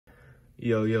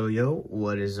Yo,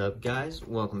 what is up, guys?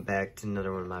 Welcome back to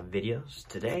another one of my videos.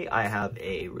 Today I have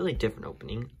a really different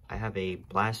opening. I have a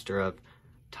blaster of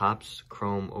Topps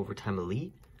Chrome Overtime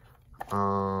Elite.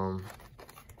 I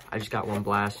just got one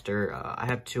blaster. I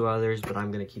have two others, but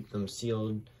I'm gonna keep them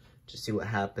sealed to see what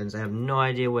happens. I have no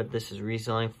idea what this is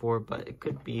reselling for, but it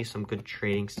could be some good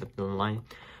trading stuff online.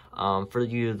 For those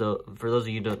of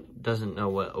you who doesn't know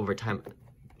what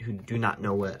who do not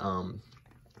know what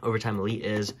Overtime Elite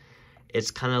is, it's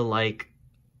kind of like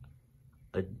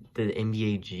the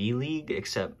NBA G League,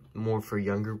 except more for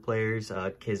younger players,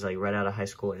 kids like right out of high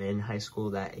school and in high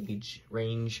school, that age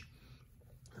range.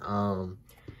 And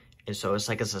so it's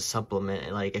like it's a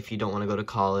supplement. Like if you don't want to go to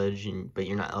college but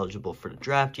you're not eligible for the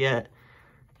draft yet,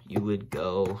 you would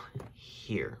go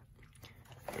here.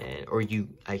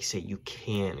 I say you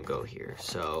can go here.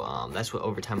 So that's what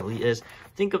Overtime Elite is.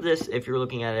 Think of this, if you're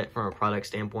looking at it from a product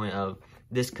standpoint, of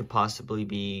this could possibly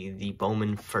be the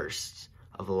Bowman firsts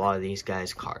of a lot of these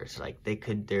guys' cards. Like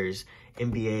there's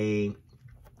NBA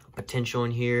potential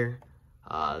in here.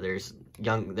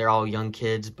 They're all young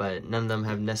kids, but none of them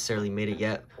have necessarily made it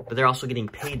yet. But they're also getting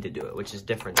paid to do it, which is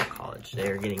different than college. They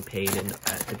are getting paid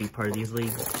to be part of these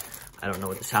leagues. I don't know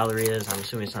what the salary is. I'm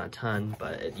assuming it's not a ton,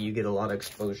 but you get a lot of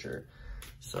exposure.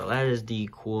 So that is the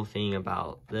cool thing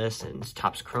about this, and it's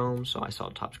Topps Chrome. So I saw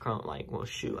Topps Chrome, like, well,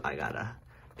 shoot, I gotta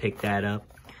pick that up.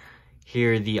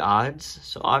 Here are the odds.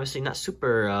 So obviously not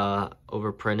super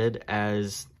overprinted,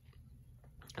 as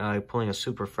pulling a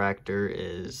superfractor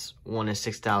is 1 in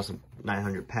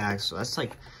 6,900 packs. So that's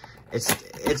like,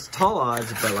 it's tall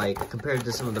odds, but like compared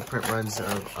to some of the print runs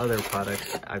of other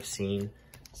products I've seen,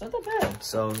 it's not that bad.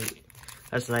 So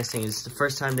that's the nice thing. It's the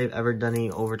first time they've ever done any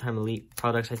Overtime Elite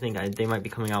products. I think they might be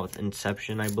coming out with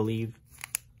Inception, I believe,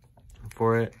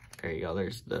 for it. There you go.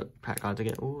 There's the pack odds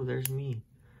again. Oh, there's me.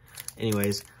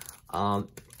 Anyways,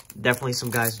 definitely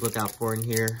some guys to look out for in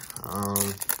here.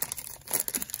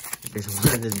 There's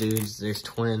one of the dudes, there's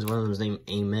twins. One of them is named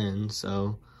Amen,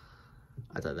 so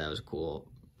I thought that was cool.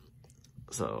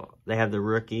 So they have the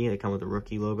rookie. They come with the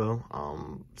rookie logo.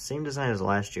 Same design as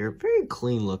last year. Very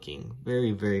clean looking.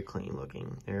 Very, very clean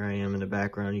looking. There I am in the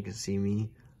background. You can see me.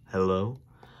 Hello.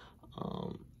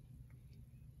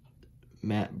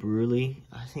 Matt Bruley.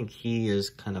 I think he is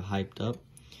kind of hyped up.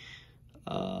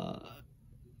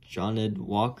 John Ed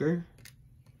Walker.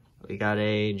 We got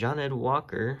a John Ed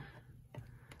Walker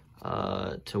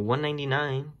to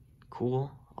 199.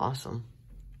 Cool. Awesome.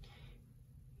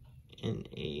 And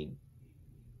a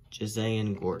Josiah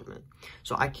Gordman.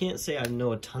 So I can't say I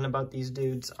know a ton about these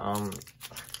dudes.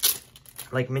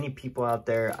 Like many people out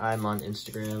there, I'm on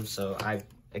Instagram, so I've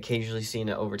occasionally seen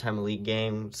an Overtime Elite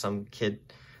game, some kid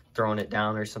throwing it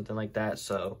down or something like that.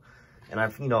 So, and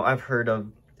I've heard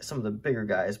of some of the bigger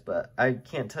guys, but I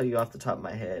can't tell you off the top of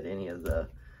my head any of the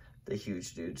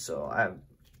huge dudes. So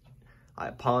I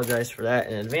apologize for that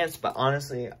in advance, but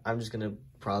honestly, I'm just gonna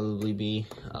probably be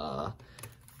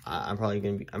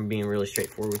I'm being really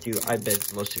straightforward with you. I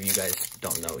bet most of you guys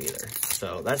don't know either.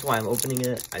 So that's why I'm opening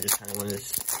it. I just kind of wanted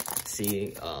to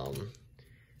see,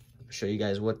 show you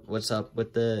guys what's up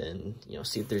with it, and,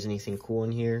 see if there's anything cool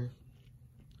in here.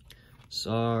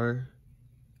 Sar,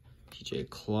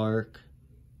 TJ Clark,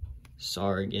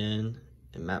 Sar again,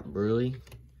 and Matt Bruley.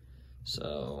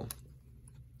 So,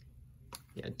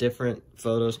 yeah, different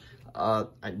photos. I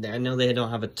know they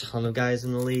don't have a ton of guys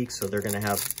in the league, so they're going to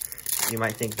have, you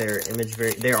might think there are image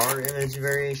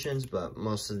variations, but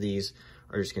most of these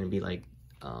are just going to be like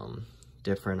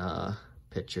different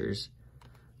pictures.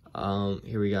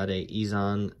 Here we got a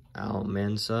Izan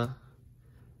Almansa.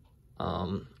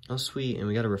 Oh, sweet. And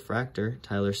we got a refractor,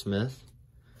 Tyler Smith.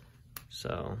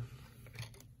 So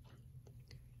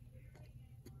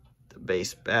the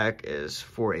base back is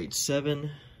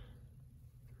 487.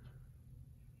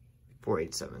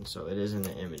 487, so it isn't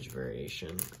an image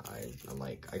variation.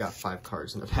 I got 5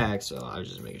 cards in the pack, so I was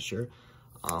just making sure.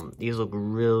 These look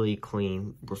really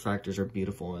clean. Refractors are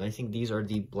beautiful, and I think these are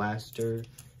the Blaster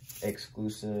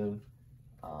exclusive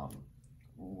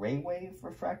Ray Wave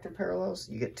refractor parallels.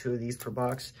 You get 2 of these per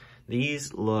box.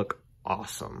 These look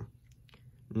awesome.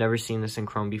 Never seen this in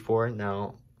Chrome before.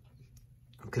 Now,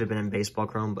 it could have been in baseball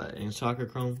Chrome, but in soccer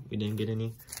Chrome, we didn't get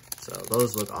any. So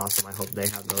those look awesome. I hope they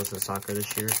have those in soccer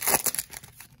this year.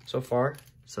 So far,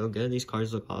 so good. These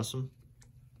cards look awesome.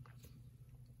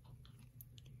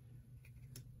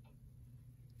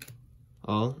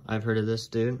 Oh, I've heard of this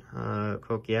dude,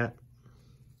 Coquiat.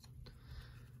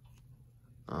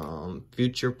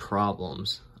 Future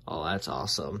Problems. Oh, that's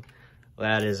awesome.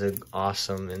 That is an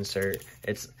awesome insert.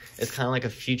 It's kind of like a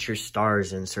Future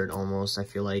Stars insert almost, I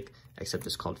feel like, except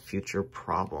it's called Future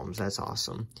Problems. That's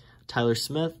awesome. Tyler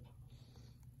Smith.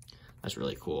 That's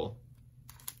really cool.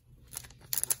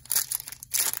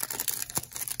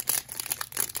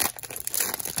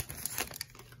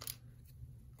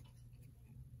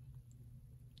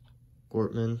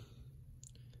 Gortman,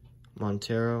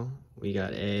 Montero. We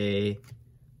got a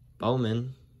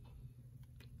Bowman.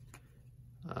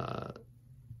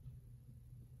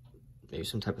 Maybe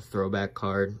some type of throwback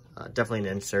card. Definitely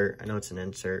an insert. I know it's an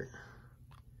insert.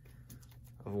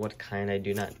 Of what kind, I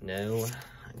do not know.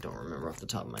 I don't remember off the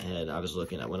top of my head. I was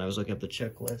looking at when I was looking up the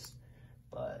checklist,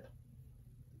 but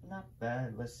not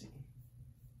bad. Let's see.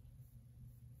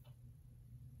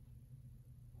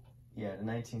 Yeah, the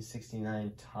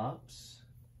 1969 Topps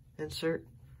insert.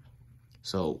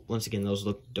 So once again, those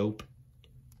look dope.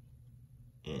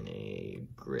 And a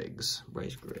Griggs,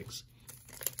 Bryce Griggs.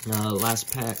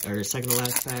 Last pack, or second to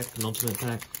last pack, penultimate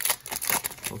pack.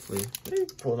 Hopefully, maybe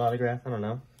pull an autograph, I don't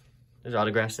know. There's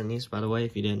autographs in these, by the way,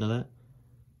 if you didn't know that.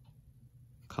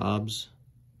 Cobbs.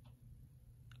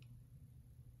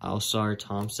 Alsar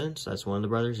Thompson, so that's one of the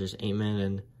brothers. There's Amen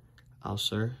and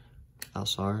Alsar. I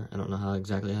don't know how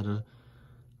exactly how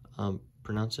to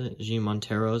pronounce it. Gene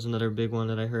Montero is another big one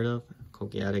that I heard of.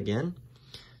 Coquiat again.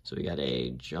 So we got a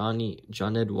John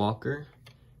Ed Walker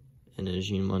and a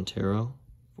Gene Montero.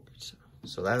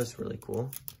 So that was really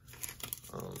cool.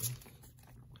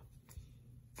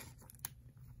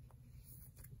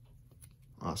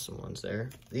 Awesome ones there.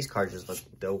 These cards just look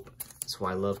dope. That's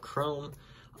why I love Chrome.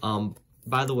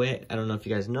 By the way, I don't know if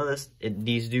you guys know this,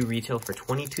 these do retail for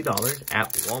 $22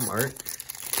 at Walmart.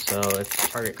 So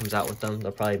if Target comes out with them,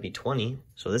 they'll probably be $20.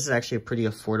 So this is actually a pretty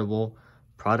affordable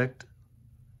product.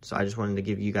 So I just wanted to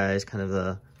give you guys kind of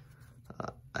a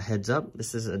heads up.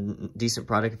 This is a decent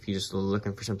product if you're just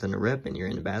looking for something to rip and you're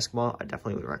into basketball. I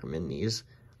definitely would recommend these.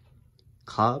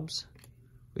 Cobbs.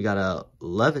 We got a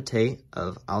Levitate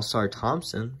of Alsar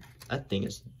Thompson. That thing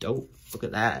is dope. Look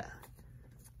at that.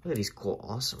 Look at these cool,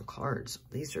 awesome cards.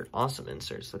 These are awesome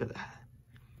inserts. Look at that.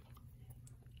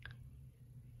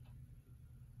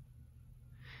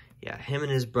 Yeah, him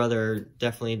and his brother are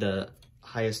definitely the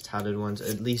highest touted ones,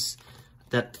 at least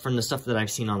that from the stuff that I've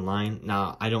seen online.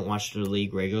 Now, I don't watch the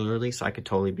league regularly, so I could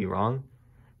totally be wrong.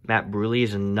 Matt Bruley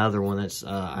is another one that's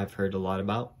I've heard a lot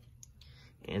about.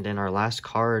 And then our last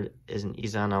card is an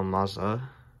Izan Almanza,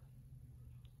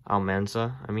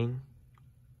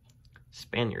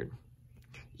 Spaniard.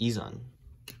 Izan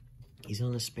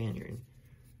a Spaniard.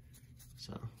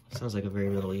 So, sounds like a very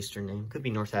Middle Eastern name. Could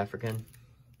be North African,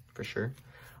 for sure.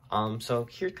 So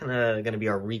here's kind of going to be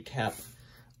our recap.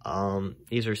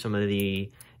 These are some of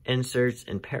the inserts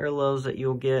and parallels that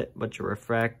you'll get. Bunch of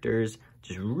refractors.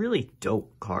 Just really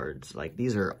dope cards. Like,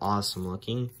 these are awesome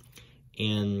looking.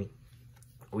 And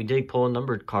we did pull a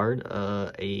numbered card.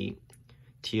 A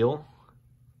teal.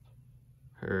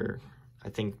 I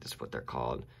think that's what they're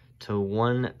called. To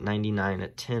 199, a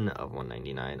 10 of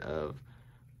 199 of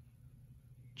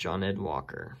John Ed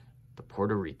Walker, the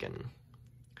Puerto Rican.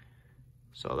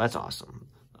 So that's awesome.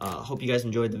 Hope you guys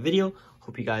enjoyed the video.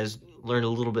 Hope you guys learned a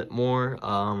little bit more.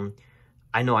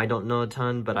 I know I don't know a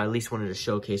ton, but I at least wanted to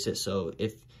showcase it. So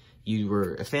if you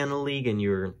were a fan of the league and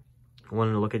you're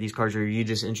wanting to look at these cards, or you're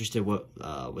just interested what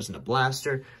was in a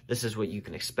blaster, this is what you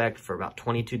can expect for about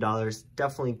 $22.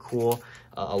 Definitely cool.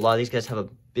 A lot of these guys have a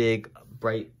big,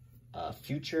 bright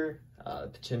future.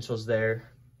 Potential's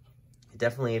there.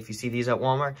 Definitely, if you see these at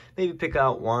Walmart, maybe pick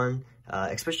out one.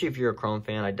 Especially if you're a Chrome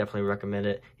fan, I definitely recommend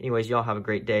it. Anyways, y'all have a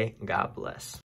great day, and God bless.